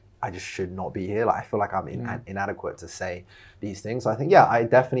like I just should not be here. Like, I feel like I'm inadequate to say these things. So I think, I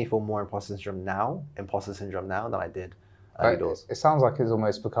definitely feel more imposter syndrome now than I did early doors. It sounds like it's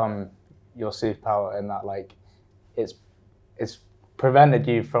almost become your superpower in that, like, it's prevented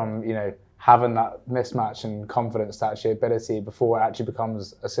you from, having that mismatch in confidence to actually ability before it actually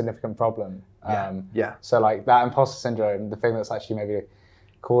becomes a significant problem. So like that imposter syndrome, the thing that's actually maybe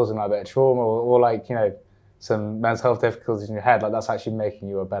causing a bit of trauma or like, some mental health difficulties in your head, like that's actually making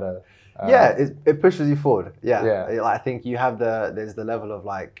you a better... it pushes you forward. I think you have there's the level of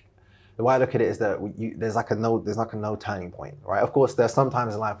like, the way I look at it is that there's like a no turning point, right? Of course, there's some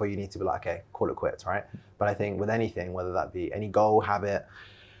times in life where you need to be like, okay, call it quits, right? But I think with anything, whether that be any goal, habit,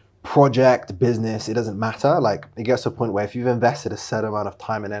 project, business, it doesn't matter. Like, it gets to a point where if you've invested a certain amount of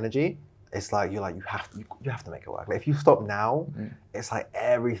time and energy, it's like you have to make it work. Like, if you stop now, it's like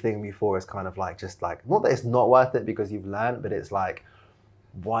everything before is kind of like just like, not that it's not worth it because you've learned, but it's like,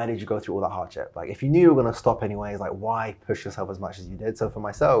 why did you go through all that hardship? Like, if you knew you were going to stop anyways, like, why push yourself as much as you did? So for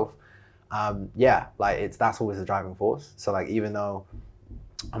myself, that's always the driving force. So like, even though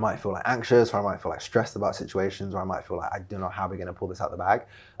I might feel like anxious, or I might feel like stressed about situations, or I might feel like I don't know how we're going to pull this out the bag,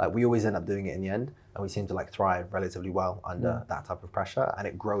 like we always end up doing it in the end, and we seem to like thrive relatively well under that type of pressure, and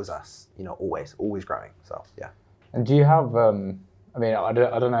it grows us, always growing. So yeah. And do you have, I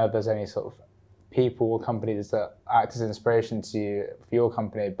don't know if there's any sort of people or companies that act as inspiration to you for your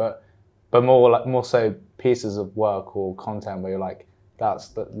company, but more so pieces of work or content where you're like, that's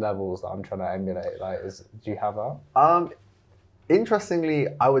the levels that I'm trying to emulate. Like, do you have that? Interestingly,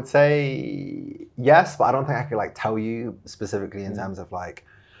 I would say yes, but I don't think I could like tell you specifically in terms of like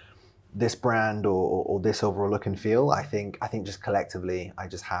this brand or this overall look and feel. I think just collectively, I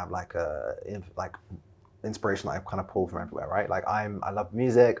just have like inspiration that I've kind of pulled from everywhere, right? Like I love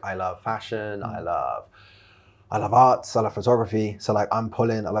music, I love fashion, I love arts, I love photography. So like I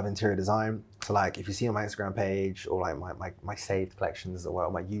love interior design. So like if you see on my Instagram page or like my saved collections or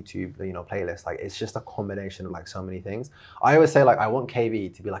my YouTube, playlist, like it's just a combination of like so many things. I always say like I want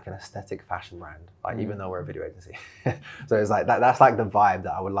KV to be like an aesthetic fashion brand, like even though we're a video agency. So it's like that's like the vibe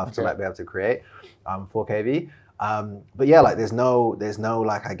that I would love to like be able to create for KV. But yeah, like there's no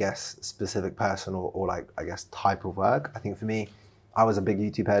like I guess specific person or like I guess type of work. I think for me, I was a big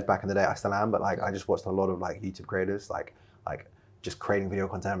YouTube head back in the day. I still am, but like I just watched a lot of like YouTube creators, like just creating video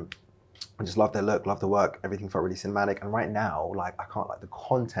content. I just love their look, love the work. Everything felt really cinematic. And right now, like I can't like the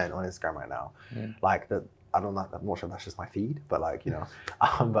content on Instagram right now, like I'm not sure if that's just my feed, but like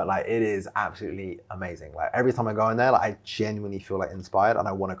but like it is absolutely amazing. Like every time I go in there, like I genuinely feel like inspired and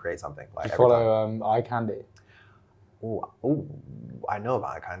I want to create something. Like you follow Eye Candy? Oh, I know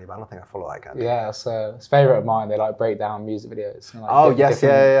about Eye Candy, but I don't think I follow Eye Candy. Yeah, it's a favorite of mine. They like break down music videos. And,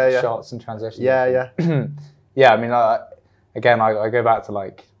 like, shots and transitions. Yeah. Yeah, I mean, again, I go back to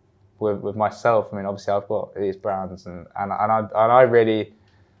like with myself. I mean, obviously, I've got these brands, and I really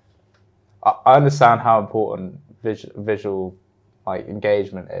I understand how important visual like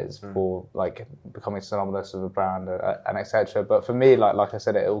engagement is for like becoming synonymous with a brand and etc. But for me, like I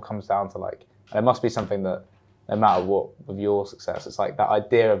said, it all comes down to like, and it must be something that no matter what with your success. It's like that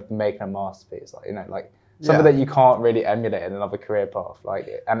idea of making a masterpiece, like, you know, like something that you can't really emulate in another career path. Like,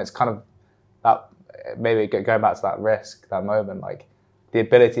 and it's kind of that, maybe going back to that risk, that moment, like the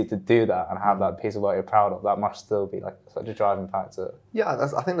ability to do that and have that piece of work you're proud of, that must still be like such a driving factor. Yeah,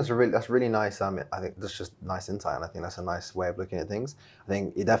 I think that's really nice. I think that's just nice insight, and I think that's a nice way of looking at things. I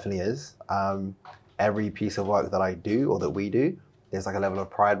think it definitely is. Every piece of work that I do or that we do, there's like a level of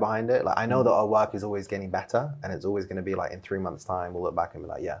pride behind it. Like I know that our work is always getting better, and it's always going to be like in 3 months' time, we'll look back and be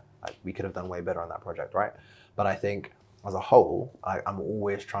like, yeah, like we could have done way better on that project, right? But I think as a whole, I'm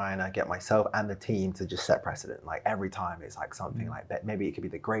always trying to get myself and the team to just set precedent. Like every time it's like something like that. Maybe it could be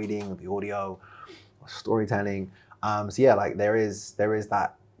the grading, the audio, or storytelling. So yeah, like there is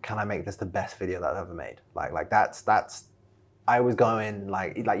that. Can I make this the best video that I've ever made? Like that's. I was going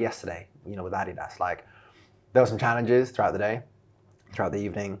like yesterday, you know, with Adidas. Like there were some challenges throughout the day, throughout the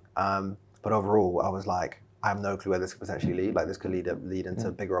evening. But overall, I was like, I have no clue where this could potentially lead. Like this could lead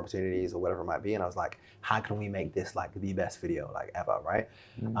into bigger opportunities or whatever it might be. And I was like, how can we make this like the best video like ever, right?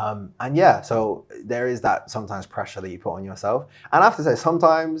 And yeah, so there is that sometimes pressure that you put on yourself. And I have to say,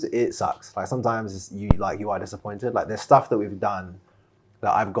 sometimes it sucks. Like sometimes you are disappointed. Like there's stuff that we've done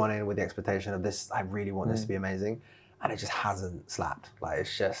that I've gone in with the expectation of this. I really want this to be amazing. And it just hasn't slapped. Like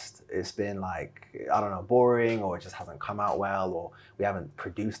it's been like, I don't know, boring, or it just hasn't come out well, or we haven't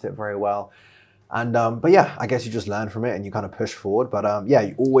produced it very well. And but yeah, I guess you just learn from it and you kind of push forward. But yeah,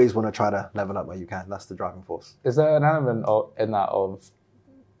 you always want to try to level up where you can. That's the driving force. Is there an element in that of,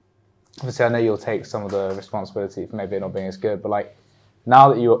 obviously I know you'll take some of the responsibility for maybe not being as good, but like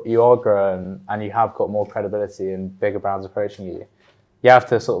now that you are growing and you have got more credibility and bigger brands approaching you, you have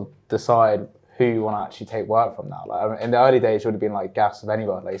to sort of decide who you want to actually take work from now. Like in the early days, you would have been like gas of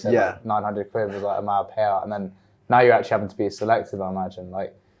anyone. Like you said, like 900 quid was like a mad payout, and then now you're actually having to be selective. I imagine.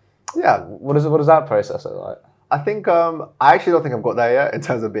 Like, yeah, what does that process look like? I think I actually don't think I've got there yet in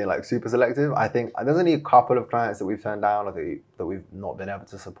terms of being like super selective. I think there's only a couple of clients that we've turned down or that we've not been able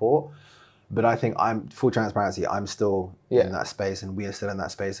to support. But I think I'm full transparency. I'm still in that space, and we are still in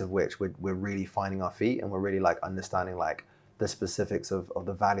that space of which we're really finding our feet, and we're really like understanding like the specifics of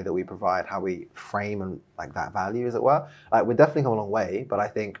the value that we provide, how we frame and like that value, as it were. Like we're definitely come a long way, but I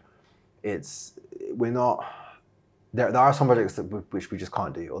think we're not. There are some projects which we just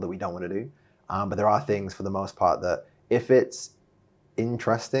can't do or that we don't want to do. But there are things for the most part that if it's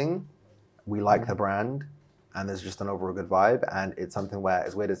interesting, we like the brand, and there's just an overall good vibe, and it's something where,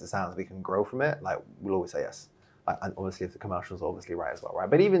 as weird as it sounds, we can grow from it. Like we'll always say yes. Like, and obviously, if the commercials are obviously right as well, right?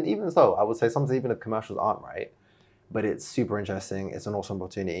 But even so, I would say sometimes even if commercials aren't right, but it's super interesting. It's an awesome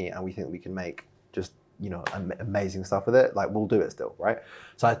opportunity, and we think we can make just amazing stuff with it. Like we'll do it still, right?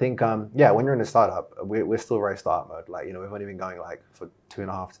 So I think when you're in a startup, we're still very startup mode. Like we've only been going like for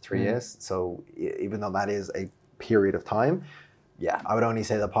 2.5 to 3 years. So even though that is a period of time, I would only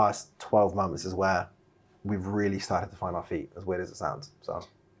say the past 12 months is where we've really started to find our feet, as weird as it sounds. So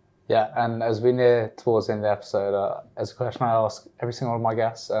yeah, and as we near towards the end of the episode, as a question I ask every single one of my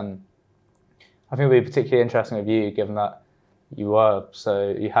guests, and I think it'll be particularly interesting with you, given that you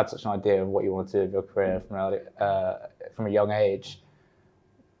had such an idea of what you wanted to do with your career from a young age.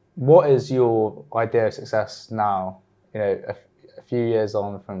 What is your idea of success now? You know, a few years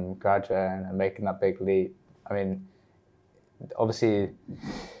on from graduating and making that big leap. I mean, obviously,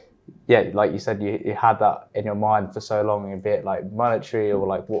 like you said, you had that in your mind for so long, a bit like monetary or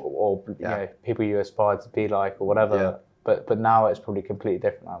like or you know, people you aspired to be like or whatever. Yeah. But now it's probably completely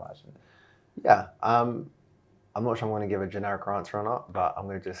different, I imagine. Yeah. I'm not sure I'm going to give a generic answer or not, but I'm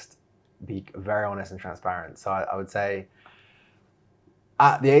going to just be very honest and transparent. So I would say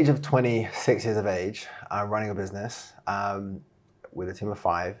at the age of 26 years of age, I'm running a business with a team of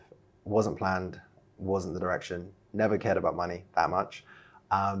 5. Wasn't planned, wasn't the direction, never cared about money that much.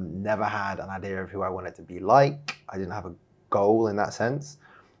 Never had an idea of who I wanted to be like. I didn't have a goal in that sense.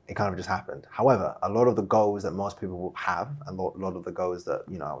 It kind of just happened. However, a lot of the goals that most people will have, and a lot of the goals that,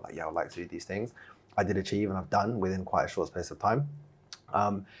 like, I would like to do these things, I did achieve and I've done within quite a short space of time.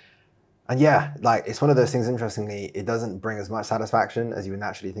 And like, it's one of those things, interestingly, it doesn't bring as much satisfaction as you would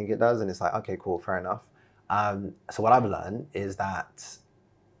naturally think it does. And it's like, okay, cool, fair enough. So what I've learned is that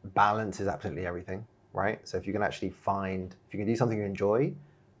balance is absolutely everything, right? So if you can do something you enjoy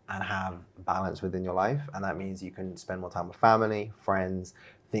and have balance within your life, and that means you can spend more time with family, friends,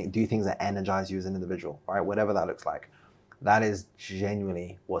 do things that energize you as an individual, right? Whatever that looks like. That is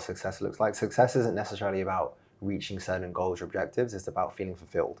genuinely what success looks like. Success isn't necessarily about reaching certain goals or objectives. It's about feeling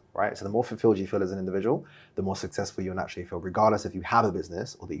fulfilled, right? So the more fulfilled you feel as an individual, the more successful you naturally feel, regardless if you have a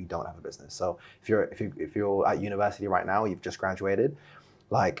business or that you don't have a business. So if you're at university right now, you've just graduated,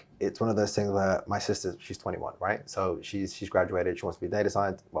 like it's one of those things where my sister, she's 21, right? So she's graduated. She wants to be a data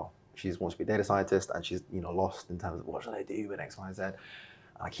scientist. Well, she wants to be a data scientist, and she's lost in terms of what should I do with X, Y, and Z. And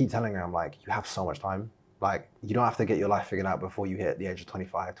I keep telling her, I'm like, you have so much time. Like, you don't have to get your life figured out before you hit the age of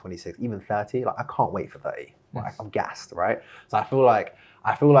 25, 26, even 30. Like, I can't wait for 30. Like, I'm gassed, right? So I feel like,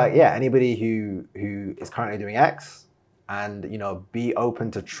 yeah, anybody who is currently doing X, and be open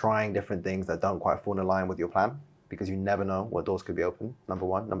to trying different things that don't quite fall in line with your plan, because you never know what doors could be open. Number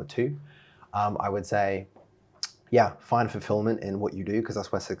one. Number two, I would say, yeah, find fulfillment in what you do, because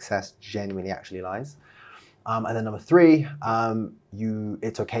that's where success genuinely actually lies. And then number three,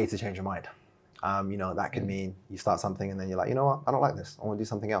 it's okay to change your mind. That could mean you start something and then you're like, you know what, I don't like this. I want to do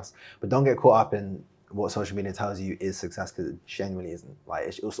something else. But don't get caught up in what social media tells you is success, because it genuinely isn't. Like,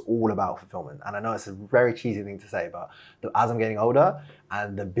 it's all about fulfillment. And I know it's a very cheesy thing to say, but as I'm getting older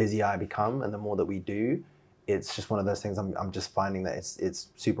and the busier I become and the more that we do, it's just one of those things I'm just finding that it's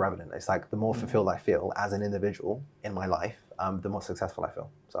super evident. It's like the more fulfilled I feel as an individual in my life, the more successful I feel.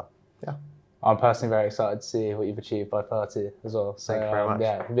 So, yeah. I'm personally very excited to see what you've achieved by 30 as well. So, thank you very much.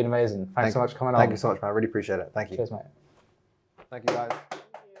 Yeah, it's been amazing. Thanks so much for coming on. Thank you so much, man. I really appreciate it. Thank you. Cheers, mate. Thank you, guys.